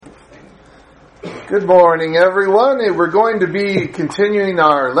Good morning, everyone. We're going to be continuing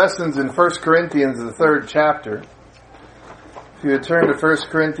our lessons in 1 Corinthians, the third chapter. If you would turn to 1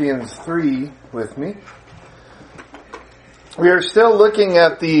 Corinthians 3 with me. We are still looking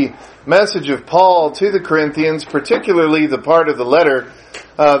at the message of Paul to the Corinthians, particularly the part of the letter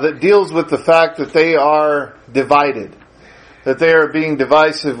that deals with the fact that they are divided, that they are being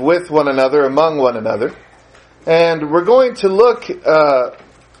divisive with one another, among one another. And we're going to look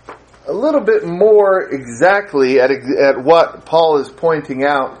a little bit more exactly at what Paul is pointing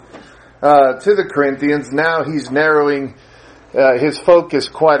out to the Corinthians. Now he's narrowing his focus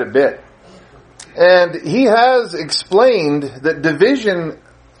quite a bit. And he has explained that division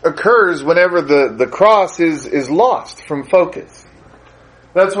occurs whenever the cross is lost from focus.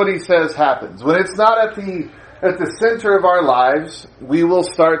 That's what he says happens. When it's not at the center of our lives, we will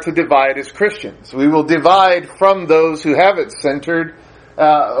start to divide as Christians. We will divide from those who have it centered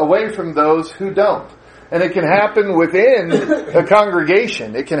away from those who don't. And it can happen within a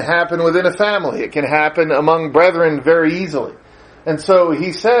congregation. It can happen within a family. It can happen among brethren very easily. And so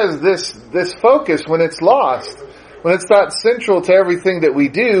he says this focus, when it's lost, when it's not central to everything that we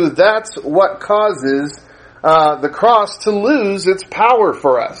do, that's what causes the cross to lose its power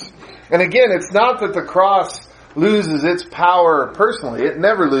for us. And again, it's not that the cross loses its power personally. It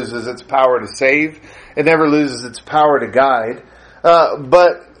never loses its power to save. It never loses its power to guide.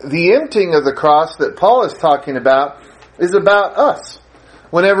 But the emptying of the cross that Paul is talking about is about us.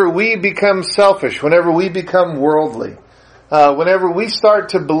 Whenever we become selfish, whenever we become worldly, whenever we start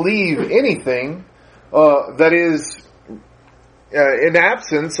to believe anything that is in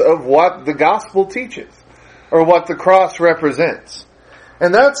absence of what the gospel teaches or what the cross represents.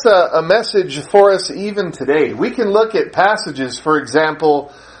 And that's a message for us even today. We can look at passages, for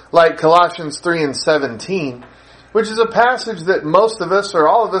example, like Colossians 3 and 17, which is a passage that most of us or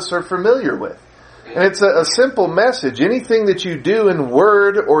all of us are familiar with. And it's a simple message. Anything that you do in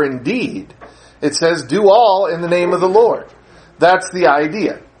word or in deed, it says, do all in the name of the Lord. That's the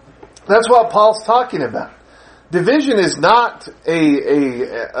idea. That's what Paul's talking about. Division is not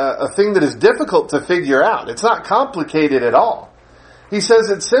a thing that is difficult to figure out. It's not complicated at all. He says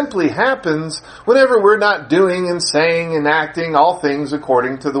it simply happens whenever we're not doing and saying and acting all things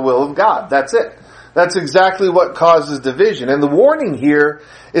according to the will of God. That's it. That's exactly what causes division. And the warning here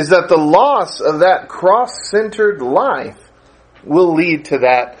is that the loss of that cross-centered life will lead to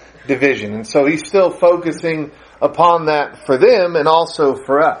that division. And so he's still focusing upon that for them and also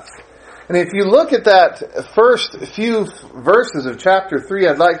for us. And if you look at that first few verses of chapter 3,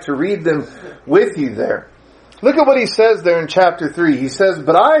 I'd like to read them with you there. Look at what he says there in chapter 3. He says,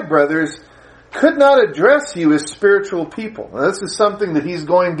 "But I, brothers, could not address you as spiritual people." Now, this is something that he's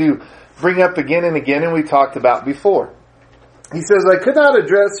going to bring up again and again, and we talked about before. He says, "I could not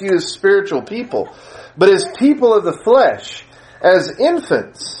address you as spiritual people, but as people of the flesh, as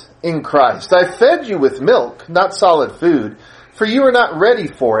infants in Christ. I fed you with milk, not solid food, for you are not ready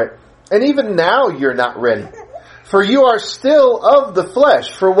for it, and even now you're not ready. For you are still of the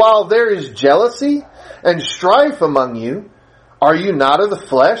flesh, for while there is jealousy and strife among you, are you not of the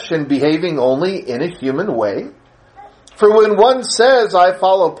flesh and behaving only in a human way? For when one says, I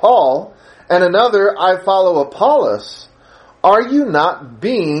follow Paul, and another, I follow Apollos, are you not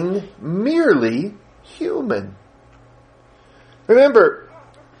being merely human?" Remember,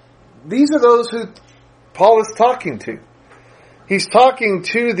 these are those who Paul is talking to. He's talking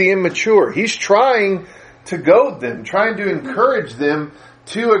to the immature. He's trying to goad them, trying to encourage them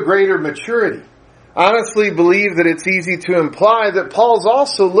to a greater maturity. I honestly believe that it's easy to imply that Paul's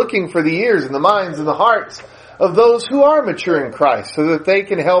also looking for the ears and the minds and the hearts of those who are mature in Christ, so that they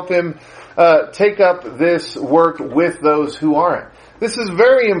can help him take up this work with those who aren't. This is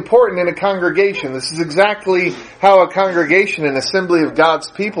very important in a congregation. This is exactly how a congregation, an assembly of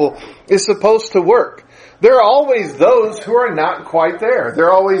God's people, is supposed to work. There are always those who are not quite there. There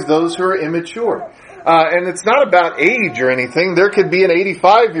are always those who are immature. And it's not about age or anything. There could be an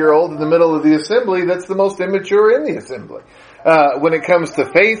 85-year-old in the middle of the assembly that's the most immature in the assembly. When it comes to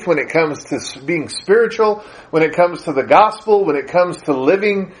faith, when it comes to being spiritual, when it comes to the gospel, when it comes to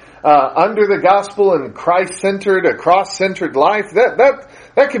living under the gospel and Christ-centered, a cross-centered life,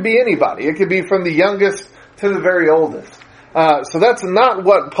 that could be anybody. It could be from the youngest to the very oldest. So that's not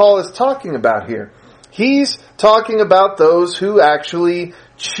what Paul is talking about here. He's talking about those who actually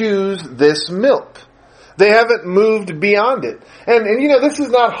choose this milk. They haven't moved beyond it. And you know, this is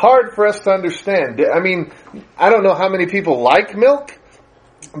not hard for us to understand. I mean, I don't know how many people like milk,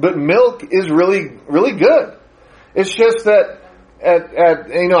 but milk is really, really good. It's just that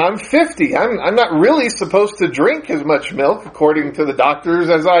I'm 50. I'm not really supposed to drink as much milk, according to the doctors,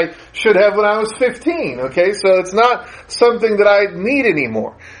 as I should have when I was 15. Okay, so it's not something that I need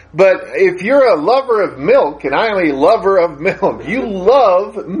anymore. But if you're a lover of milk, and I am a lover of milk, you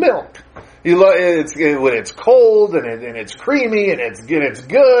love milk. You love when it's cold and it's creamy and it's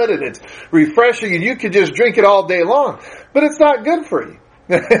good and it's refreshing, and you could just drink it all day long. But it's not good for you.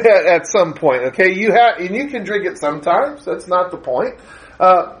 At some point, okay, and you can drink it sometimes. That's not the point.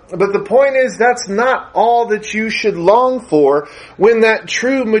 But the point is, that's not all that you should long for when that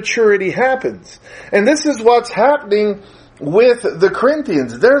true maturity happens. And this is what's happening with the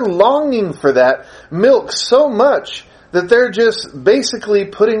Corinthians. They're longing for that milk so much that they're just basically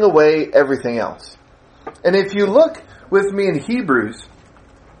putting away everything else. And if you look with me in Hebrews,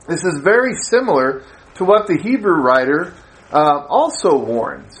 this is very similar to what the Hebrew writer also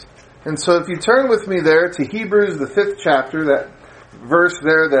warns. And so if you turn with me there to Hebrews, the 5th chapter, that verse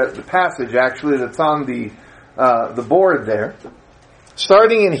there, the passage actually that's on the board there,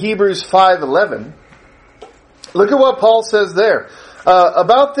 starting in Hebrews 5:11, look at what Paul says there.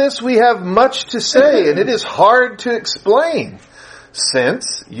 About this we have much to say, and it is hard to explain,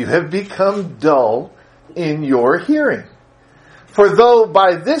 since you have become dull in your hearing. For though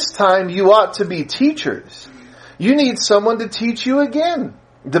by this time you ought to be teachers, you need someone to teach you again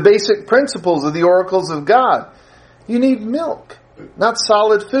the basic principles of the oracles of God. You need milk, not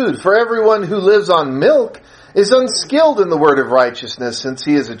solid food. For everyone who lives on milk is unskilled in the word of righteousness, since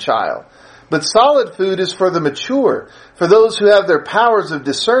he is a child. But solid food is for the mature, for those who have their powers of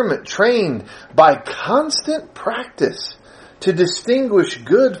discernment trained by constant practice to distinguish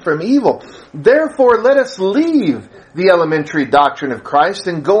good from evil. Therefore, let us leave the elementary doctrine of Christ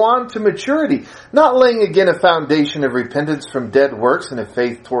and go on to maturity, not laying again a foundation of repentance from dead works and of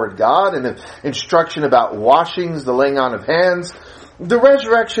faith toward God, and of instruction about washings, the laying on of hands, the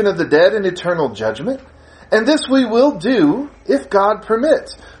resurrection of the dead, and eternal judgment. And this we will do if God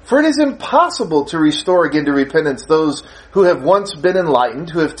permits. For it is impossible to restore again to repentance those who have once been enlightened,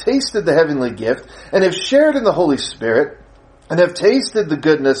 who have tasted the heavenly gift, and have shared in the Holy Spirit, and have tasted the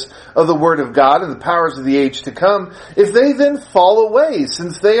goodness of the Word of God and the powers of the age to come, if they then fall away,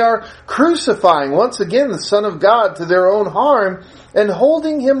 since they are crucifying once again the Son of God to their own harm, and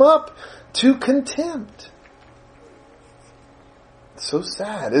holding Him up to contempt. It's so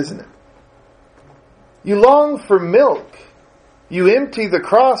sad, isn't it? You long for milk. You empty the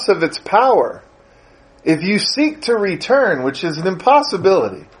cross of its power. If you seek to return, which is an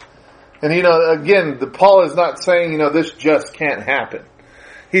impossibility. And again, Paul is not saying, this just can't happen.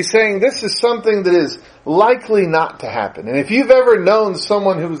 He's saying this is something that is likely not to happen. And if you've ever known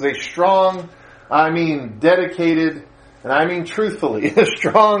someone who's a strong, dedicated, and truthfully, a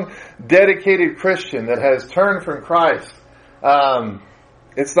strong, dedicated Christian that has turned from Christ,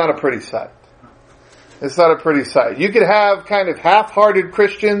 it's not a pretty sight. It's not a pretty sight. You could have kind of half-hearted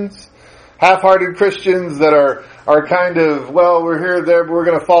Christians that are kind of, we're here, there, but we're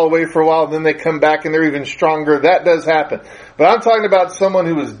going to fall away for a while, and then they come back and they're even stronger. That does happen. But I'm talking about someone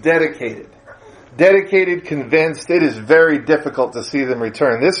who is dedicated, convinced. It is very difficult to see them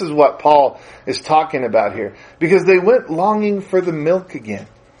return. This is what Paul is talking about here. Because they went longing for the milk again.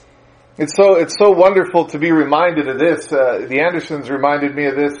 It's so wonderful to be reminded of this. The Andersons reminded me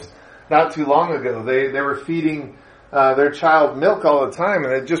of this not too long ago. They were feeding their child milk all the time,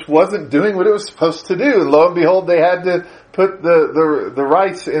 and it just wasn't doing what it was supposed to do. And lo and behold, they had to put the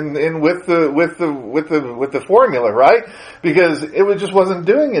rice in with the formula, right? Because it just wasn't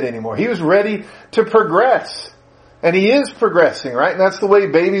doing it anymore. He was ready to progress. And he is progressing, right? And that's the way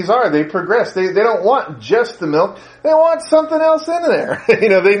babies are. They progress. They don't want just the milk. They want something else in there.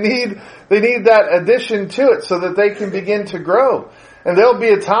 They need that addition to it so that they can begin to grow. And there'll be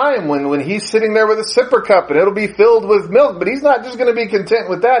a time when he's sitting there with a sipper cup and it'll be filled with milk, but he's not just going to be content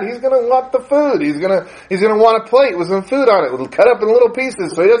with that. He's going to want the food. He's going to want a plate with some food on it. It'll cut up in little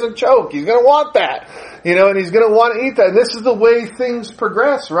pieces so he doesn't choke. He's going to want that. And he's going to want to eat that. And this is the way things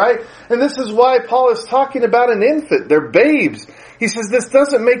progress, right? And this is why Paul is talking about an infant. They're babes. He says this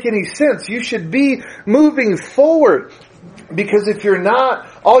doesn't make any sense. You should be moving forward. Because if you're not,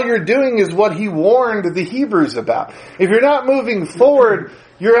 all you're doing is what he warned the Hebrews about. If you're not moving forward,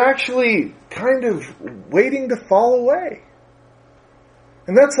 you're actually kind of waiting to fall away.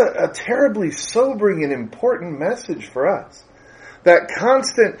 And that's a terribly sobering and important message for us. That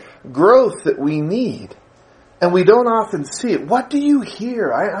constant growth that we need. And we don't often see it. What do you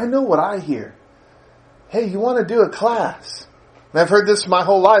hear? I know what I hear. Hey, you want to do a class? And I've heard this my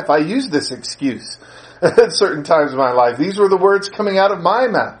whole life. I use this excuse at certain times in my life. These were the words coming out of my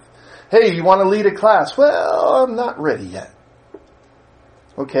mouth. Hey, you want to lead a class? Well, I'm not ready yet.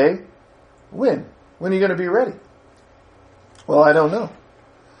 Okay, when? When are you going to be ready? Well, I don't know.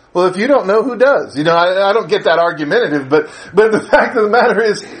 Well, if you don't know, who does? I don't get that argumentative, but the fact of the matter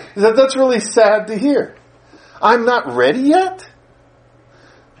is that that's really sad to hear. I'm not ready yet?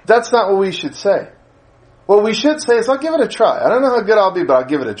 That's not what we should say. What we should say is, I'll give it a try. I don't know how good I'll be, but I'll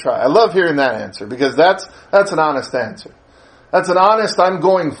give it a try. I love hearing that answer because that's an honest answer. That's an honest, I'm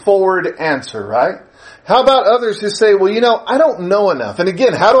going forward answer, right? How about others who say, well, I don't know enough. And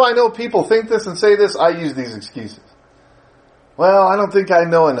again, how do I know people think this and say this? I use these excuses. Well, I don't think I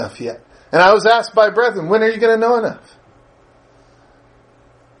know enough yet. And I was asked by brethren, when are you going to know enough?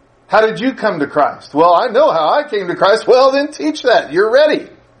 How did you come to Christ? Well, I know how I came to Christ. Well, then teach that. You're ready.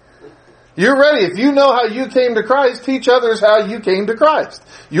 You're ready. If you know how you came to Christ, teach others how you came to Christ.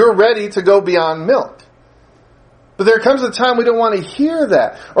 You're ready to go beyond milk. But there comes a time we don't want to hear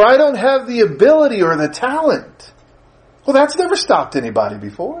that. Or I don't have the ability or the talent. Well, that's never stopped anybody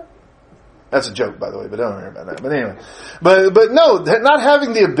before. That's a joke, by the way, but don't worry about that. But anyway. But no, not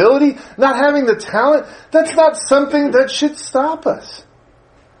having the ability, not having the talent, that's not something that should stop us.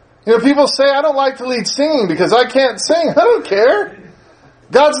 People say, I don't like to lead singing because I can't sing. I don't care.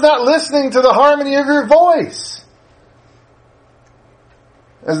 God's not listening to the harmony of your voice.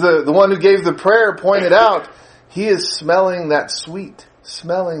 As the one who gave the prayer pointed out, He is smelling that sweet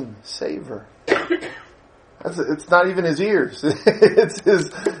smelling savor. It's not even His ears. It's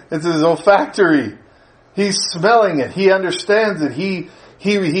His olfactory. He's smelling it. He understands it. He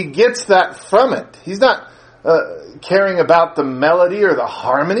gets that from it. He's not caring about the melody or the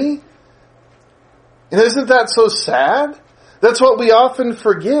harmony. And isn't that so sad? That's what we often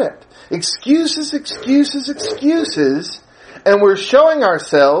forget. Excuses, excuses, excuses. And we're showing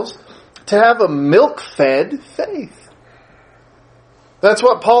ourselves to have a milk-fed faith. That's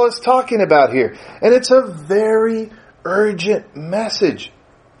what Paul is talking about here. And it's a very urgent message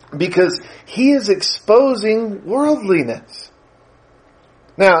because he is exposing worldliness.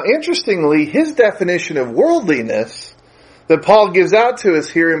 Now, interestingly, his definition of worldliness that Paul gives out to us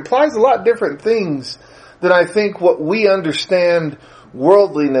here implies a lot different things than I think what we understand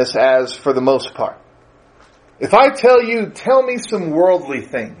worldliness as for the most part. If I tell me some worldly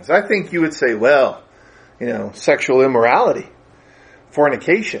things, I think you would say, well, sexual immorality,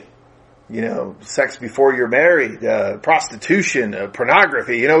 fornication, sex before you're married, prostitution,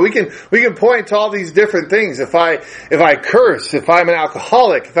 pornography. We can point to all these different things. If I curse, if I'm an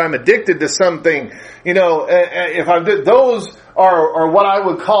alcoholic, if I'm addicted to something, those are what I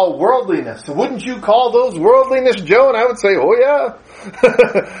would call worldliness. Wouldn't you call those worldliness, Joe? And I would say, oh yeah,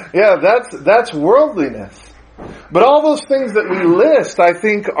 yeah, that's worldliness. But all those things that we list, I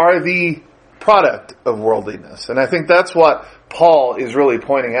think, are the product of worldliness. And I think that's what Paul is really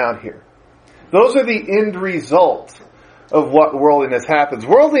pointing out here. Those are the end result of what worldliness happens.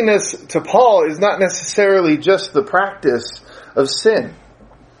 Worldliness to Paul is not necessarily just the practice of sin.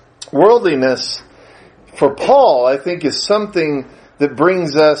 Worldliness for Paul, I think, is something that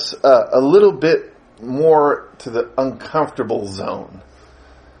brings us a little bit more to the uncomfortable zone.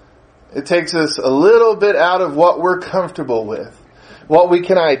 It takes us a little bit out of what we're comfortable with, what we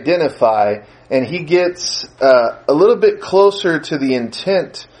can identify, and he gets a little bit closer to the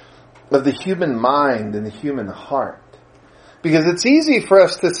intent of the human mind and the human heart. Because it's easy for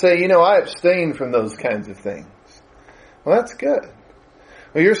us to say, I abstain from those kinds of things. Well, that's good.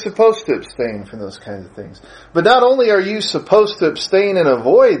 Well, you're supposed to abstain from those kinds of things. But not only are you supposed to abstain and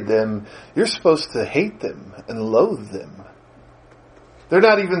avoid them, you're supposed to hate them and loathe them. They're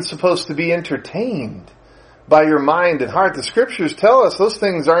not even supposed to be entertained by your mind and heart. The scriptures tell us those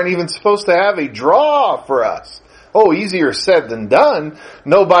things aren't even supposed to have a draw for us. Oh, easier said than done.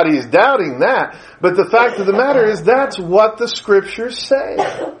 Nobody's doubting that. But the fact of the matter is that's what the scriptures say.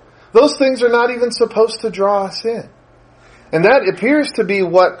 Those things are not even supposed to draw us in. And that appears to be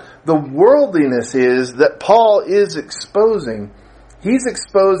what the worldliness is that Paul is exposing. He's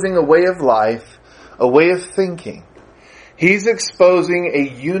exposing a way of life, a way of thinking. He's exposing a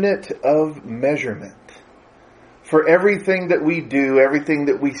unit of measurement for everything that we do, everything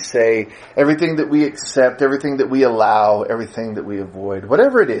that we say, everything that we accept, everything that we allow, everything that we avoid,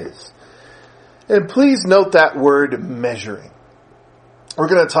 whatever it is. And please note that word measuring. We're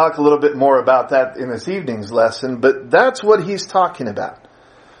going to talk a little bit more about that in this evening's lesson, but that's what he's talking about.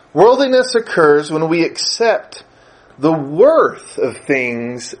 Worldliness occurs when we accept the worth of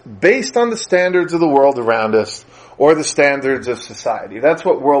things based on the standards of the world around us or the standards of society. That's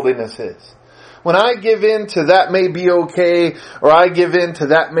what worldliness is. When I give in to that may be okay, or I give in to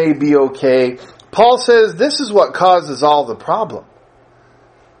that may be okay, Paul says this is what causes all the problem.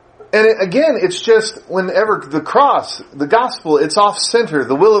 And again, it's just whenever the cross, the gospel, it's off center.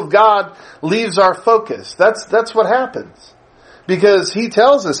 The will of God leaves our focus. That's what happens. Because He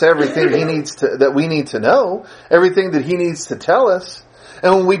tells us everything that we need to know, everything that He needs to tell us.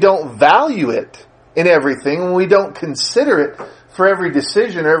 And when we don't value it in everything, when we don't consider it for every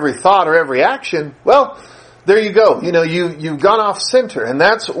decision or every thought or every action, well, there you go. You've gone off center. And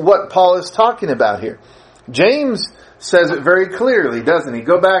that's what Paul is talking about here. James says it very clearly, doesn't he?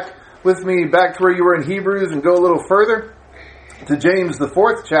 Go back with me back to where you were in Hebrews and go a little further to James, the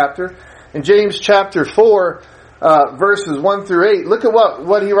 4th chapter. In James chapter 4, verses 1 through 8, look at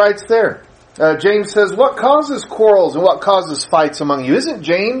what he writes there. James says, what causes quarrels and what causes fights among you? Isn't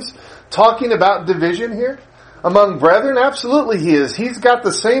James talking about division here among brethren? Absolutely he is. He's got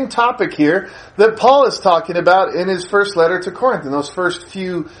the same topic here that Paul is talking about in his first letter to Corinth, in those first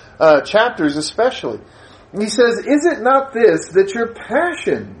few chapters especially. And he says, is it not this, that your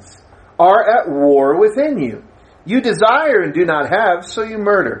passions are at war within you? You desire and do not have, so you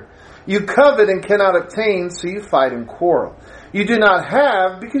murder. You covet and cannot obtain, so you fight and quarrel. You do not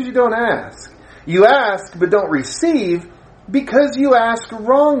have because you don't ask. You ask but don't receive because you ask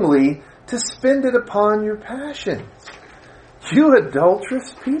wrongly to spend it upon your passions. You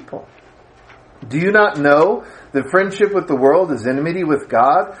adulterous people. Do you not know that friendship with the world is enmity with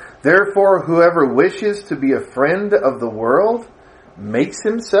God? Therefore, whoever wishes to be a friend of the world makes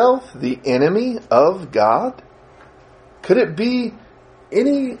himself the enemy of God? Could it be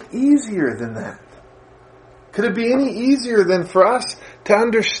any easier than that? Could it be any easier than for us to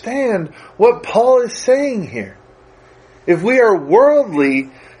understand what Paul is saying here? If we are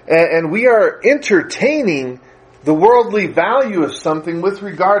worldly and we are entertaining the worldly value of something with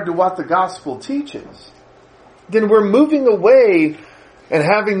regard to what the gospel teaches, then we're moving away and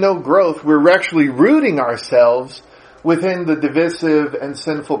having no growth. We're actually rooting ourselves within the divisive and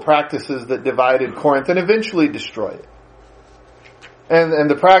sinful practices that divided Corinth and eventually destroyed it. And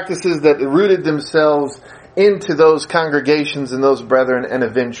the practices that rooted themselves into those congregations and those brethren and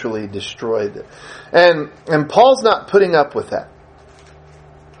eventually destroyed it. And Paul's not putting up with that.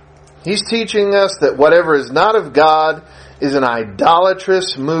 He's teaching us that whatever is not of God is an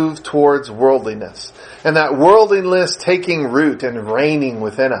idolatrous move towards worldliness. And that worldliness taking root and reigning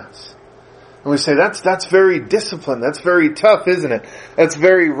within us. And we say, that's very disciplined. That's very tough, isn't it? That's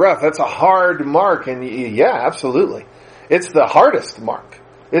very rough. That's a hard mark. And yeah, absolutely. It's the hardest mark.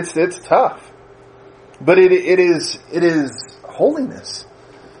 It's tough. But it is holiness.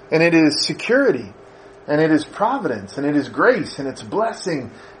 And it is security. And it is providence. And it is grace. And it's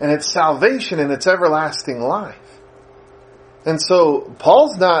blessing. And it's salvation. And it's everlasting life. And so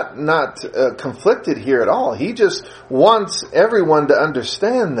Paul's not conflicted here at all. He just wants everyone to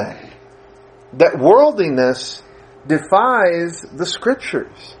understand that worldliness defies the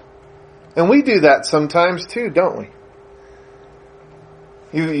Scriptures. And we do that sometimes too, don't we?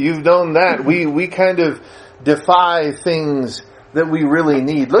 You've known that. We kind of defy things that we really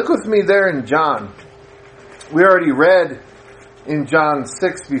need. Look with me there in John. We already read in John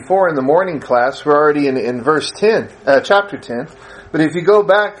 6 before in the morning class. We're already in verse 10, chapter 10. But if you go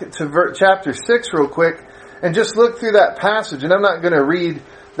back to chapter 6 real quick and just look through that passage, and I'm not going to read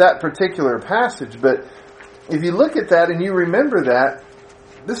that particular passage, but if you look at that and you remember that,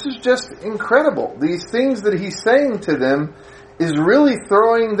 this is just incredible. These things that he's saying to them is really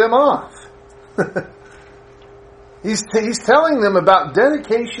throwing them off. He's telling them about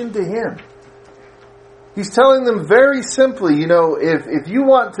dedication to Him. He's telling them very simply, if you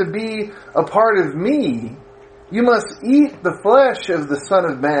want to be a part of me, you must eat the flesh of the Son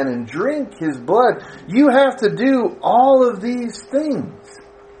of Man and drink His blood. You have to do all of these things.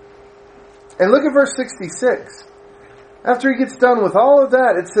 And look at verse 66. After he gets done with all of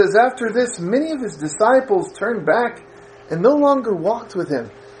that, it says, after this, many of His disciples turned back and no longer walked with Him.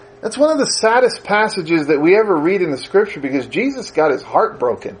 That's one of the saddest passages that we ever read in the Scripture, because Jesus got His heart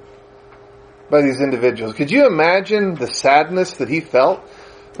broken by these individuals. Could you imagine the sadness that He felt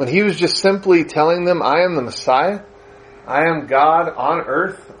when He was just simply telling them, I am the Messiah. I am God on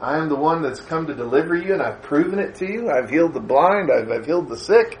earth. I am the one that's come to deliver you, and I've proven it to you. I've healed the blind. I've healed the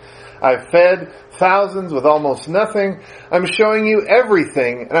sick. I've fed thousands with almost nothing. I'm showing you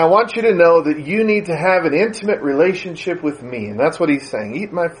everything, and I want you to know that you need to have an intimate relationship with me. And that's what He's saying.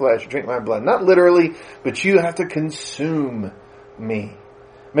 Eat my flesh, drink my blood. Not literally, but you have to consume me.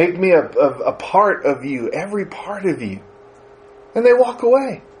 Make me a part of you, every part of you. And they walk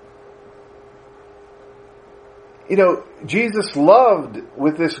away. Jesus loved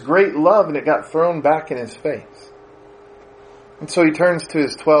with this great love, and it got thrown back in His face. And so He turns to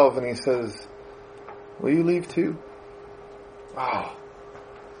His 12 and He says, will you leave too? Oh,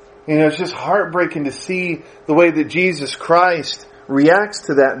 It's just heartbreaking to see the way that Jesus Christ reacts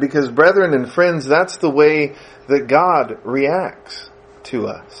to that, because brethren and friends, that's the way that God reacts to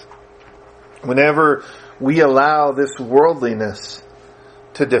us. Whenever we allow this worldliness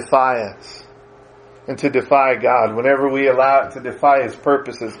to defy us and to defy God, whenever we allow it to defy His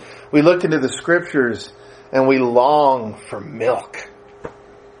purposes, we look into the Scriptures and we long for milk.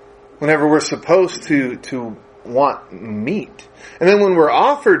 Whenever we're supposed to want meat. And then when we're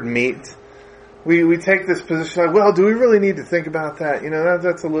offered meat, we take this position like, well, do we really need to think about that?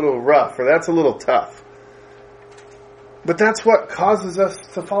 That's a little rough, or that's a little tough. But that's what causes us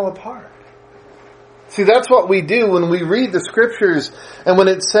to fall apart. See, that's what we do when we read the Scriptures, and when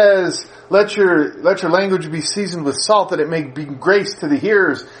it says, let your language be seasoned with salt, that it may be grace to the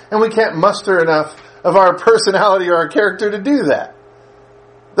hearers, and we can't muster enough of our personality or our character to do that.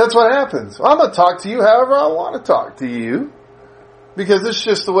 That's what happens. I'm going to talk to you however I want to talk to you, because it's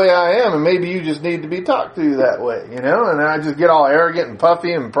just the way I am, and maybe you just need to be talked to that way, and I just get all arrogant and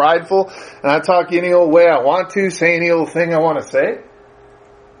puffy and prideful, and I talk any old way I want to, say any old thing I want to say.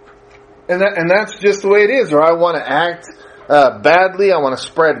 And that's just the way it is. Or I want to act badly. I want to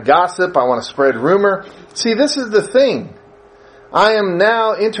spread gossip. I want to spread rumor. See, this is the thing. I am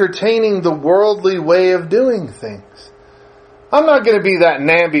now entertaining the worldly way of doing things. I'm not going to be that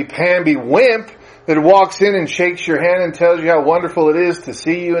namby-pamby wimp that walks in and shakes your hand and tells you how wonderful it is to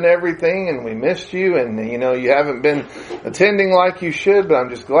see you and everything, and we missed you, and you haven't been attending like you should, but I'm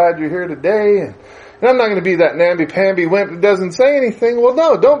just glad you're here today. And I'm not going to be that namby-pamby wimp that doesn't say anything. Well,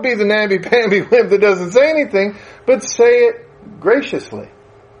 no, don't be the namby-pamby wimp that doesn't say anything, but say it graciously,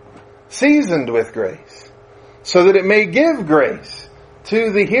 seasoned with grace, so that it may give grace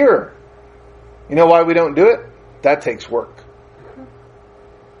to the hearer. You know why we don't do it? That takes work.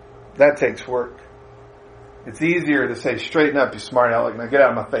 That takes work. It's easier to say, straighten up, you smart aleck, now get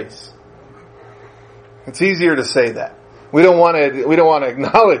out of my face. It's easier to say that. We don't want to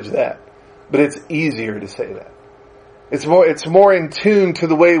acknowledge that. But it's easier to say that. It's more in tune to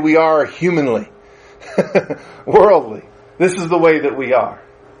the way we are humanly, worldly. This is the way that we are.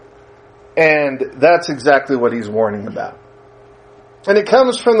 And that's exactly what he's warning about. And it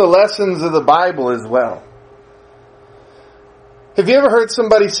comes from the lessons of the Bible as well. Have you ever heard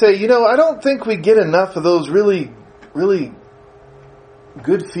somebody say, I don't think we get enough of those really, really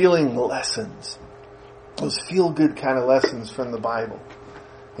good feeling lessons. Those feel good kind of lessons from the Bible.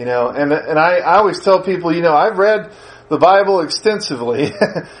 And I always tell people, I've read the Bible extensively,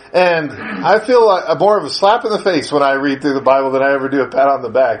 and I feel like more of a slap in the face when I read through the Bible than I ever do a pat on the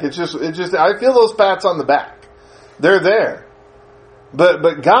back. It's just, I feel those pats on the back. They're there.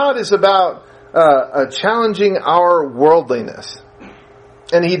 But God is about challenging our worldliness.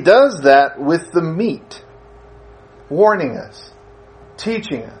 And He does that with the meat. Warning us,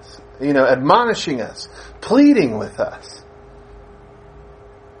 teaching us, admonishing us, pleading with us.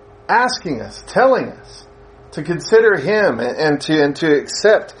 Asking us, telling us to consider Him and to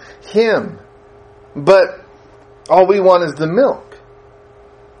accept Him. But all we want is the milk.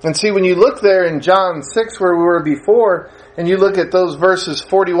 And see, when you look there in John 6 where we were before, and you look at those verses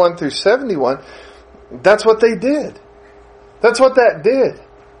 41 through 71, that's what they did. That's what that did.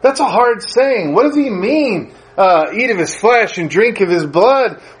 That's a hard saying. What does He mean? Eat of His flesh and drink of His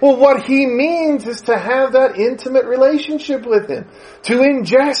blood. Well, what He means is to have that intimate relationship with Him. To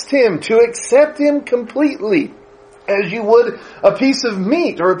ingest Him. To accept Him completely. As you would a piece of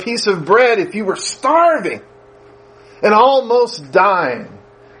meat or a piece of bread if you were starving and almost dying.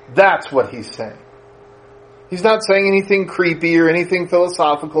 That's what He's saying. He's not saying anything creepy or anything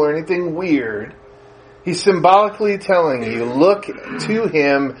philosophical or anything weird. He's symbolically telling you, look to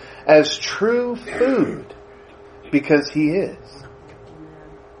Him as true food. Because He is.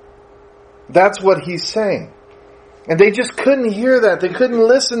 That's what He's saying. And they just couldn't hear that. They couldn't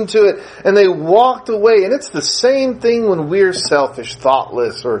listen to it. And they walked away. And it's the same thing when we're selfish,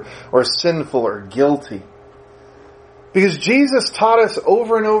 thoughtless, or sinful, or guilty. Because Jesus taught us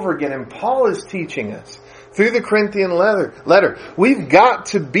over and over again, and Paul is teaching us through the Corinthian letter. We've got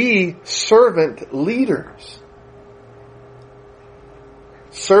to be servant leaders.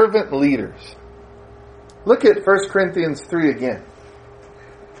 Servant leaders. Look at 1 Corinthians 3 again.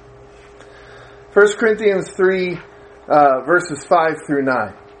 1 Corinthians 3, verses 5 through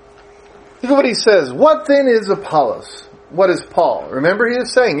 9. Look at what he says. What then is Apollos? What is Paul? Remember, he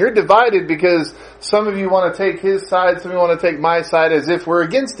is saying, you're divided because some of you want to take his side, some of you want to take my side, as if we're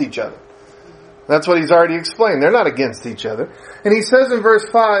against each other. That's what he's already explained. They're not against each other. And he says in verse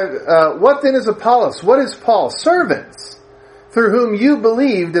 5, what then is Apollos? What is Paul? Servants, through whom you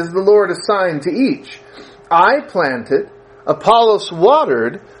believed as the Lord assigned to each. I planted, Apollos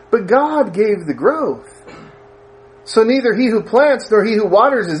watered, but God gave the growth. So neither he who plants nor he who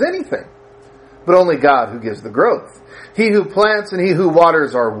waters is anything, but only God who gives the growth. He who plants and he who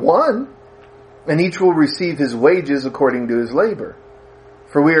waters are one, and each will receive his wages according to his labor.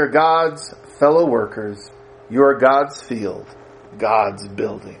 For we are God's fellow workers. You are God's field, God's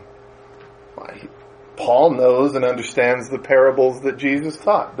building. Paul knows and understands the parables that Jesus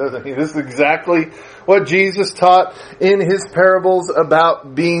taught, doesn't he? This is exactly what Jesus taught in his parables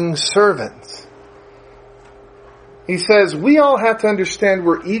about being servants. He says, we all have to understand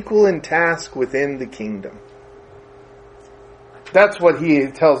we're equal in task within the kingdom. That's what he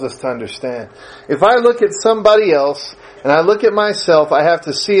tells us to understand. If I look at somebody else and I look at myself, I have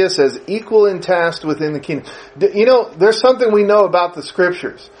to see us as equal in task within the kingdom. You know, there's something we know about the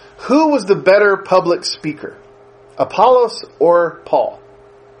scriptures. Who was the better public speaker? Apollos or Paul?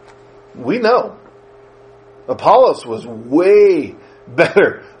 We know. Apollos was way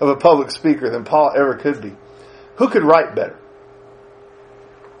better of a public speaker than Paul ever could be. Who could write better?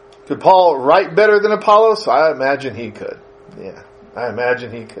 Could Paul write better than Apollos? I imagine he could. Yeah, I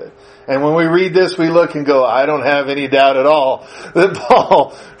imagine he could. And when we read this, we look and go, I don't have any doubt at all that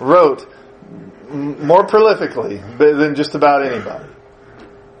Paul wrote more prolifically than just about anybody.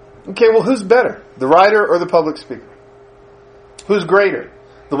 Okay, well, who's better? The writer or the public speaker? Who's greater?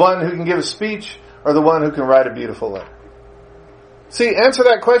 The one who can give a speech or the one who can write a beautiful letter? See, answer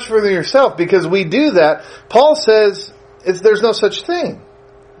that question for yourself, because we do that. Paul says there's no such thing.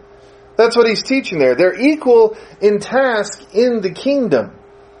 That's what he's teaching there. They're equal in task in the kingdom.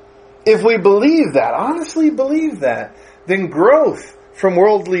 If we believe that, honestly believe that, then growth from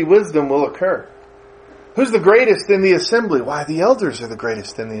worldly wisdom will occur. Who's the greatest in the assembly? Why, the elders are the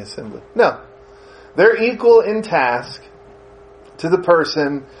greatest in the assembly. No. They're equal in task to the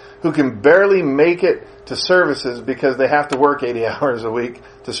person who can barely make it to services because they have to work 80 hours a week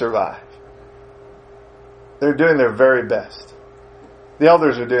to survive. They're doing their very best. The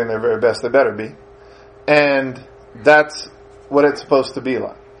elders are doing their very best. They better be. And that's what it's supposed to be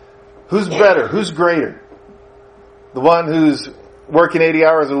like. Who's better? Who's greater? The one who's working 80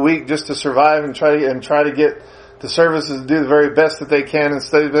 hours a week just to survive and try to get the services to do the very best that they can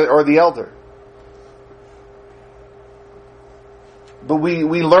instead of it, or the elder? But we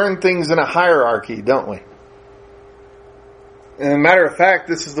learn things in a hierarchy, don't we? And as a matter of fact,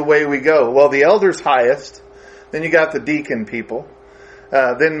 this is the way we go. Well, the elder's highest, then you got the deacon people,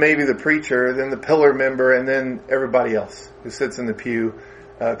 then maybe the preacher, then the pillar member, and then everybody else who sits in the pew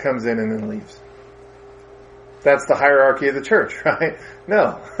comes in and then leaves. That's the hierarchy of the church, right?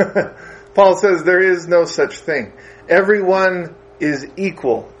 No. Paul says there is no such thing. Everyone is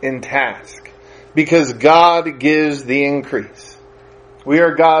equal in task because God gives the increase. We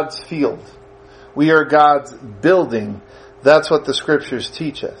are God's field. We are God's building. That's what the scriptures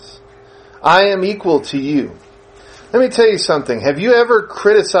teach us. I am equal to you. Let me tell you something. Have you ever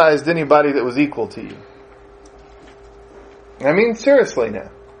criticized anybody that was equal to you? I mean, seriously now.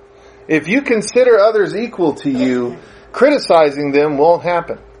 If you consider others equal to you, criticizing them won't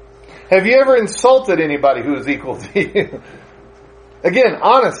happen. Have you ever insulted anybody who is equal to you? Again,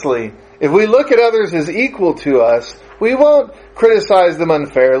 honestly, if we look at others as equal to us, we won't criticize them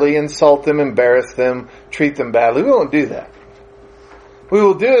unfairly, insult them, embarrass them, treat them badly. We won't do that. We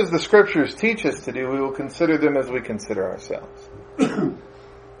will do as the scriptures teach us to do. We will consider them as we consider ourselves.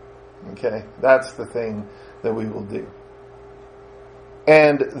 Okay? That's the thing that we will do.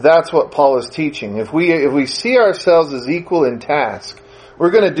 And that's what Paul is teaching. If we see ourselves as equal in task, we're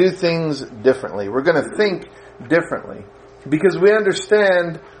going to do things differently. We're going to think differently. Because we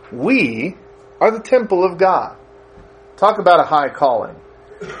understand we are the temple of God. Talk about a high calling.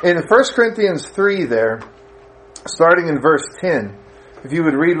 In 1 Corinthians 3 there, starting in verse 10, if you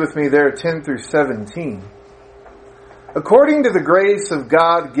would read with me there, 10 through 17. According to the grace of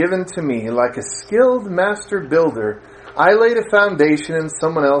God given to me, like a skilled master builder, I laid a foundation and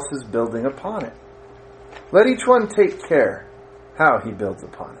someone else is building upon it. Let each one take care how he builds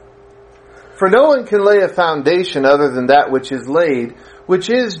upon it. For no one can lay a foundation other than that which is laid, which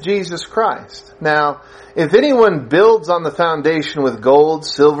is Jesus Christ. Now, if anyone builds on the foundation with gold,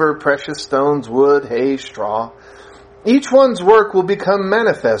 silver, precious stones, wood, hay, straw, each one's work will become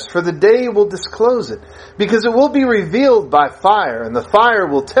manifest, for the day will disclose it, because it will be revealed by fire, and the fire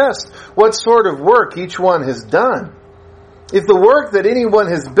will test what sort of work each one has done. If the work that anyone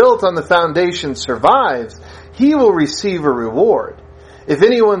has built on the foundation survives, he will receive a reward. If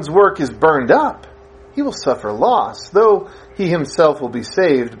anyone's work is burned up, he will suffer loss, though he himself will be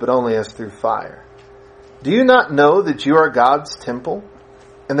saved, but only as through fire. Do you not know that you are God's temple,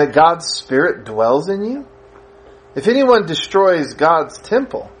 and that God's Spirit dwells in you? If anyone destroys God's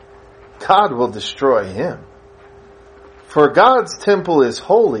temple, God will destroy him. For God's temple is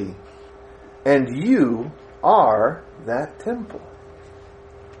holy, and you are that temple.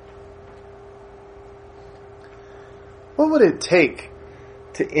 What would it take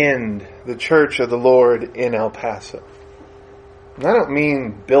to end the Church of the Lord in El Paso? And I don't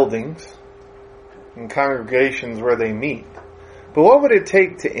mean buildings and congregations where they meet, but what would it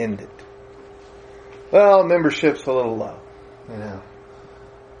take to end it? Well, membership's a little low,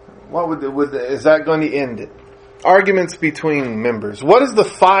 What is that going to end it? Arguments between members. What is the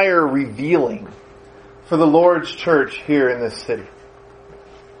fire revealing for the Lord's church here in this city?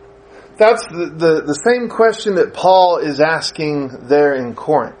 That's the same question that Paul is asking there in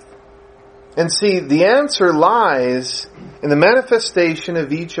Corinth. And see, the answer lies in the manifestation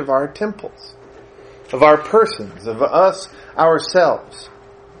of each of our temples, of our persons, of us, ourselves.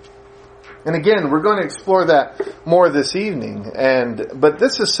 And again, we're going to explore that more this evening. But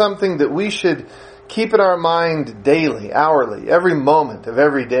this is something that we should keep in our mind daily, hourly, every moment of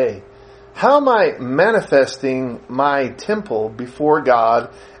every day. How am I manifesting my temple before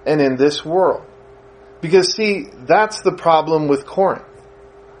God and in this world? Because see, that's the problem with Corinth.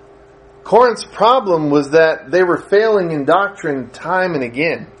 Corinth's problem was that they were failing in doctrine time and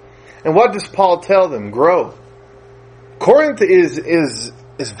again. And what does Paul tell them? Grow. Corinth is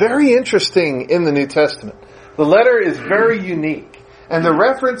very interesting in the New Testament. The letter is very unique. And the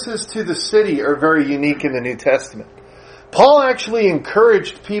references to the city are very unique in the New Testament. Paul actually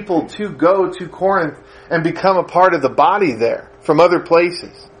encouraged people to go to Corinth and become a part of the body there from other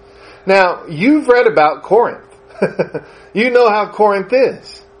places. Now, you've read about Corinth. You know how Corinth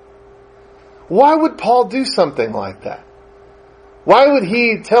is. Why would Paul do something like that? Why would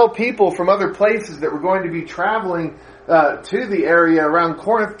he tell people from other places that were going to be traveling to the area around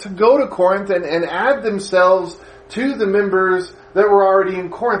Corinth to go to Corinth and add themselves to the members that were already in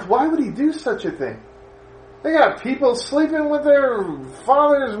Corinth? Why would he do such a thing? They got people sleeping with their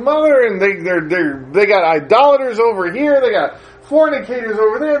father's mother, and they got idolaters over here. They got fornicators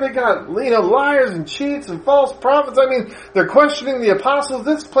over there. They got liars and cheats and false prophets. I mean, they're questioning the apostles.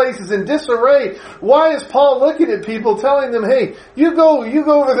 This place is in disarray. Why is Paul looking at people, telling them, "Hey, you go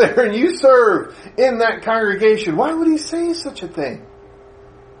over there and you serve in that congregation"? Why would he say such a thing?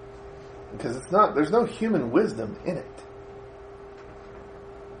 Because there's no human wisdom in it.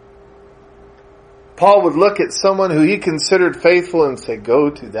 Paul would look at someone who he considered faithful and say,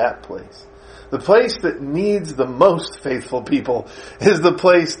 go to that place. The place that needs the most faithful people is the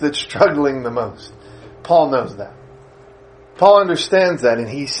place that's struggling the most. Paul knows that. Paul understands that and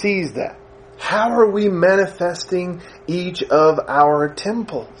he sees that. How are we manifesting each of our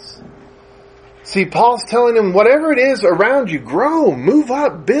temples? See, Paul's telling him, whatever it is around you, grow, move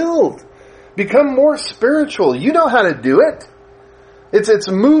up, build, become more spiritual. You know how to do it. It's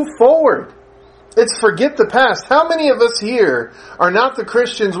move forward. It's forget the past. How many of us here are not the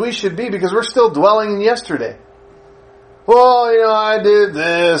Christians we should be because we're still dwelling in yesterday? Well, I did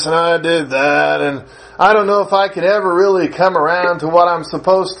this and I did that, and I don't know if I could ever really come around to what I'm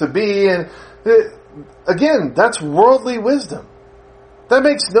supposed to be. And again, that's worldly wisdom. That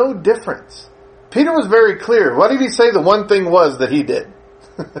makes no difference. Peter was very clear. What did he say the one thing was that he did?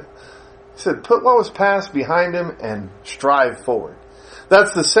 He said, put what was past behind him and strive forward.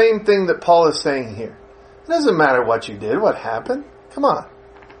 That's the same thing that Paul is saying here. It doesn't matter what you did, what happened. Come on.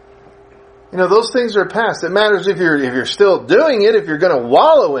 Those things are past. It matters if you're still doing it, if you're going to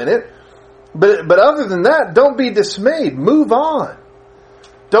wallow in it. But other than that, don't be dismayed. Move on.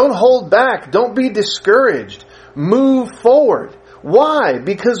 Don't hold back. Don't be discouraged. Move forward. Why?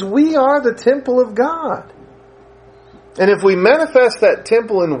 Because we are the temple of God. And if we manifest that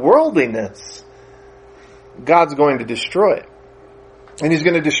temple in worldliness, God's going to destroy it. And He's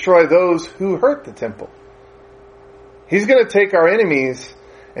going to destroy those who hurt the temple. He's going to take our enemies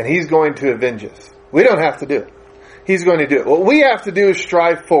and He's going to avenge us. We don't have to do it. He's going to do it. What we have to do is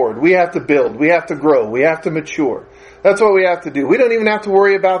strive forward. We have to build. We have to grow. We have to mature. That's what we have to do. We don't even have to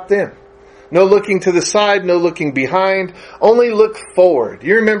worry about them. No looking to the side, no looking behind. Only look forward.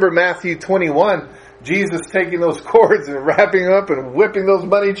 You remember Matthew 21, Jesus taking those cords and wrapping them up and whipping those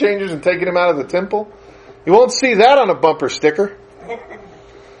money changers and taking them out of the temple? You won't see that on a bumper sticker.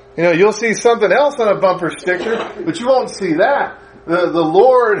 You'll see something else on a bumper sticker, but you won't see that. The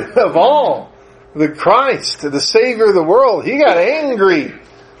Lord of all, the Christ, the Savior of the world, He got angry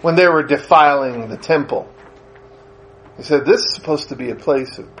when they were defiling the temple. He said, this is supposed to be a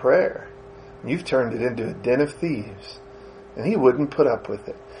place of prayer. You've turned it into a den of thieves. And He wouldn't put up with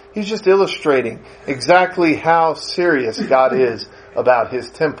it. He's just illustrating exactly how serious God is about His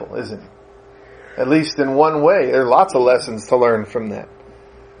temple, isn't He? At least in one way. There are lots of lessons to learn from that.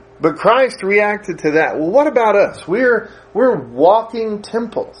 But Christ reacted to that. Well, what about us? We're walking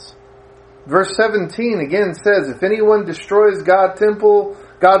temples. Verse 17 again says, if anyone destroys God's temple,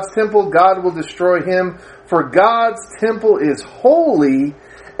 God will destroy him. For God's temple is holy,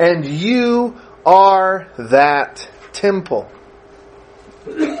 and you are that temple.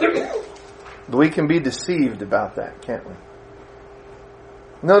 We can be deceived about that, can't we?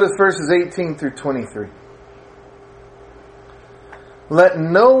 Notice verses 18 through 23. Let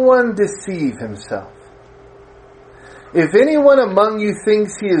no one deceive himself. If anyone among you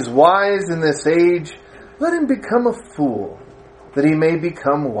thinks he is wise in this age, let him become a fool, that he may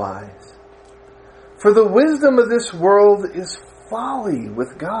become wise. For the wisdom of this world is folly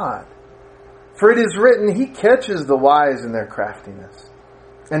with God. For it is written, He catches the wise in their craftiness.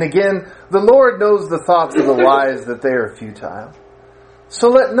 And again, the Lord knows the thoughts of the wise, that they are futile. So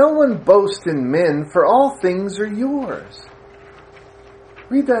let no one boast in men, for all things are yours.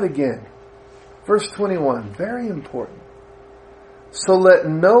 Read that again. Verse 21, very important. So let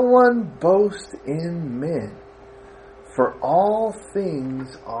no one boast in men, for all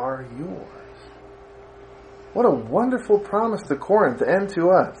things are yours. What a wonderful promise to Corinth and to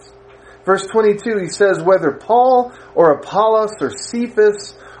us. Verse 22, he says, whether Paul or Apollos or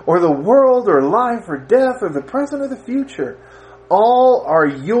Cephas or the world or life or death or the present or the future, all are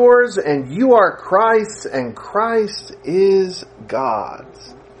yours, and you are Christ's, and Christ is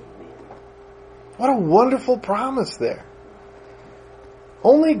God's. What a wonderful promise there.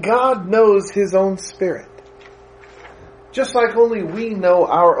 Only God knows His own spirit. Just like only we know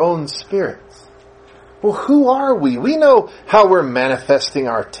our own spirits. Well, who are we? We know how we're manifesting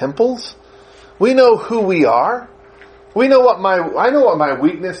our temples. We know who we are. I know what my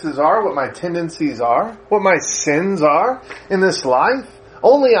weaknesses are, what my tendencies are, what my sins are in this life.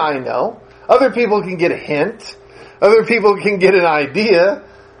 Only I know. Other people can get a hint. Other people can get an idea.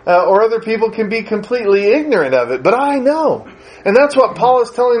 Or other people can be completely ignorant of it. But I know. And that's what Paul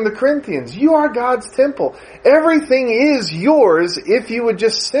is telling the Corinthians. You are God's temple. Everything is yours if you would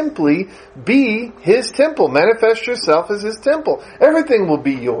just simply be His temple. Manifest yourself as His temple. Everything will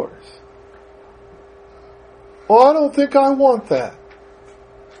be yours. Well, I don't think I want that.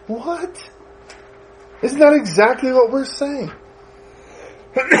 What? Isn't that exactly what we're saying?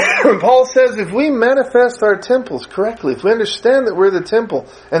 Paul says if we manifest our temples correctly, if we understand that we're the temple,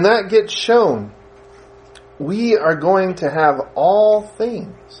 and that gets shown, we are going to have all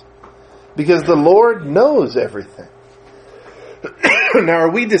things. Because the Lord knows everything. Now,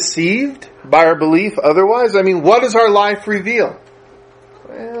 are we deceived by our belief otherwise? I mean, what does our life reveal?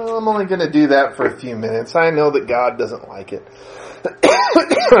 Well, I'm only going to do that for a few minutes. I know that God doesn't like it.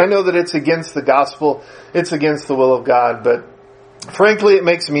 I know that it's against the gospel. It's against the will of God. But frankly, it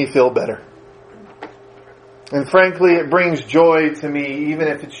makes me feel better. And frankly, it brings joy to me, even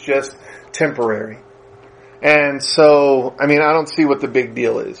if it's just temporary. And so, I mean, I don't see what the big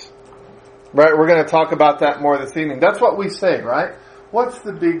deal is. Right? We're going to talk about that more this evening. That's what we say, right? What's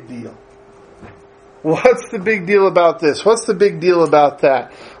the big deal? What's the big deal about this? What's the big deal about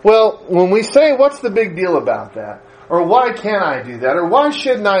that? Well, when we say, what's the big deal about that? Or why can't I do that? Or why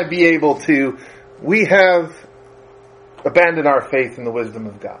shouldn't I be able to? We have abandoned our faith in the wisdom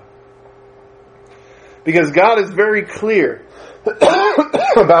of God. Because God is very clear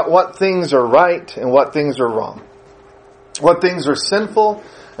about what things are right and what things are wrong. What things are sinful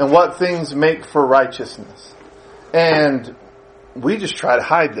and what things make for righteousness. And we just try to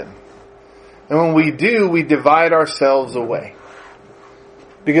hide them. And when we do, we divide ourselves away.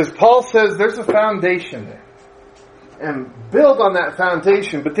 Because Paul says there's a foundation there. And build on that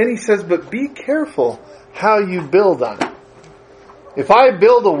foundation. But then he says, but be careful how you build on it. If I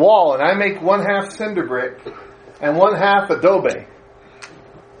build a wall and I make 1/2 cinder brick and 1/2 adobe,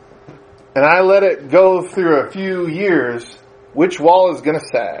 and I let it go through a few years, which wall is going to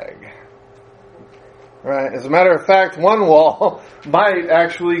sag? Right? As a matter of fact, one wall might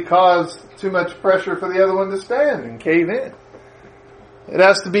actually cause too much pressure for the other one to stand and cave in. It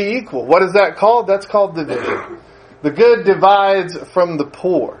has to be equal. What is that called? That's called division. The good divides from the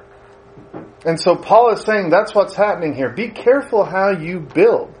poor. And so Paul is saying that's what's happening here. Be careful how you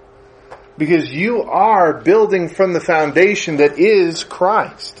build. Because you are building from the foundation that is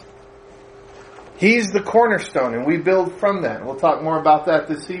Christ. He's the cornerstone, and we build from that. We'll talk more about that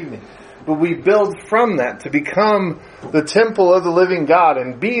this evening. But we build from that to become the temple of the living God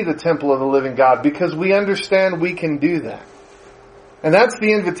and be the temple of the living God because we understand we can do that. And that's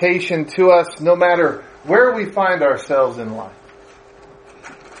the invitation to us no matter where we find ourselves in life.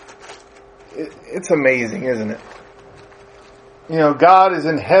 It's amazing, isn't it? You know, God is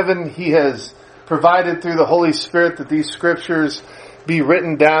in heaven. He has provided through the Holy Spirit that these scriptures be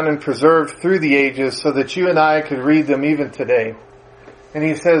written down and preserved through the ages so that you and I could read them even today. And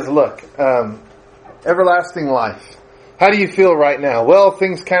he says, look, everlasting life. How do you feel right now? Well,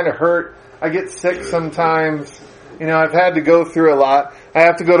 things kind of hurt. I get sick sometimes. I've had to go through a lot. I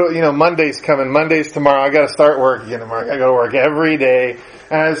have to go to, Monday's coming. Monday's tomorrow. I got to start work again tomorrow. I got to go to work every day.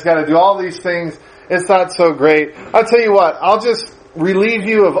 And I just got to do all these things. It's not so great. I'll tell you what. I'll just relieve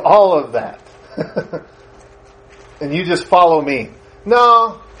you of all of that. And you just follow me.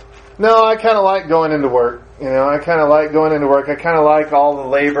 No, I kind of like going into work. I kind of like going into work. I kind of like all the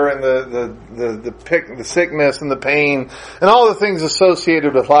labor and the sickness and the pain and all the things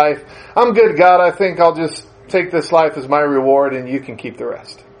associated with life. I'm good, God. I think I'll just take this life as my reward and you can keep the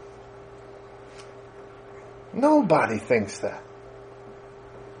rest. Nobody thinks that.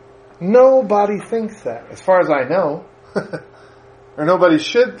 Nobody thinks that, as far as I know. Or nobody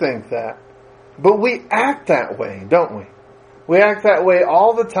should think that. But we act that way, don't we? We act that way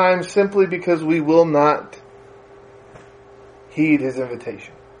all the time simply because we will not heed His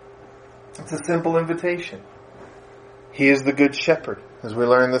invitation. It's a simple invitation. He is the good shepherd, as we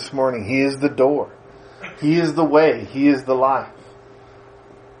learned this morning. He is the door. He is the way. He is the life.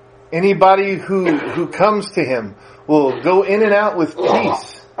 Anybody who comes to Him will go in and out with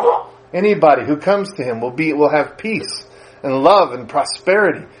peace. Anybody who comes to Him will have peace and love and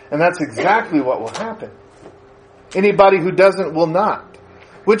prosperity. And that's exactly what will happen. Anybody who doesn't will not.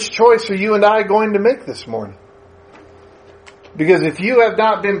 Which choice are you and I going to make this morning? Because if you have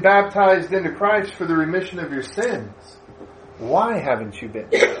not been baptized into Christ for the remission of your sins, why haven't you been?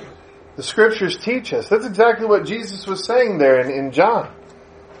 The Scriptures teach us. That's exactly what Jesus was saying there in John.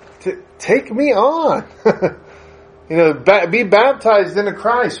 Take me on. Be baptized into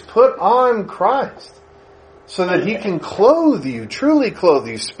Christ. Put on Christ. So that He can clothe you, truly clothe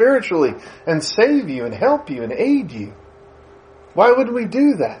you spiritually, and save you, and help you, and aid you. Why would we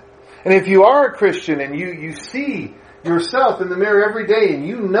do that? And if you are a Christian, and you see yourself in the mirror every day, and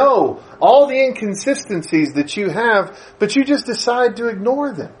you know all the inconsistencies that you have, but you just decide to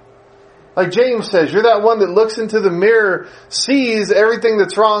ignore them. Like James says, you're that one that looks into the mirror, sees everything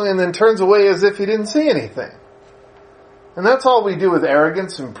that's wrong, and then turns away as if he didn't see anything. And that's all we do with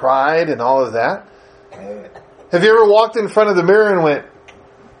arrogance and pride and all of that. Have you ever walked in front of the mirror and went,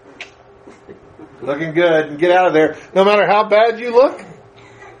 looking good, and get out of there, no matter how bad you look?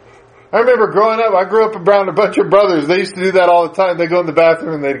 I remember growing up, I grew up around a bunch of brothers. They used to do that all the time. They'd go in the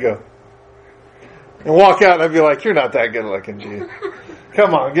bathroom and they'd go. And walk out and I'd be like, you're not that good looking, G.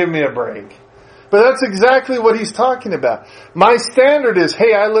 Come on, give me a break. But that's exactly what he's talking about. My standard is,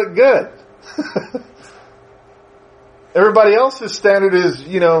 hey, I look good. Everybody else's standard is,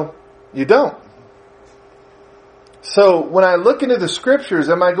 you don't. So when I look into the Scriptures,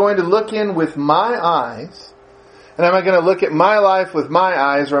 am I going to look in with my eyes? And am I going to look at my life with my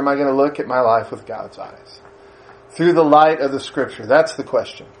eyes, or am I going to look at my life with God's eyes? Through the light of the Scripture. That's the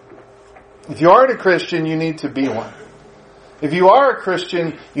question. If you aren't a Christian, you need to be one. If you are a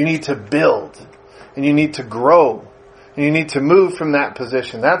Christian, you need to build. And you need to grow. And you need to move from that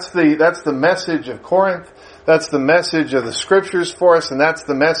position. That's the message of Corinth. That's the message of the Scriptures for us. And that's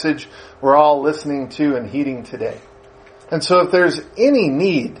the message we're all listening to and heeding today. And so if there's any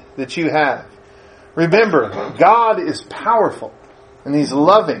need that you have, remember, God is powerful and He's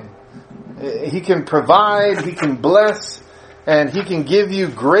loving. He can provide, He can bless, and He can give you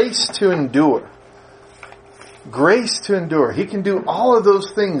grace to endure. Grace to endure. He can do all of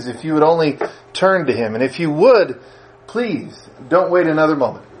those things if you would only turn to Him. And if you would, please don't wait another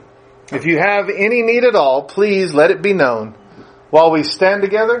moment. If you have any need at all, please let it be known while we stand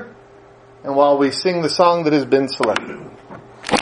together and while we sing the song that has been selected.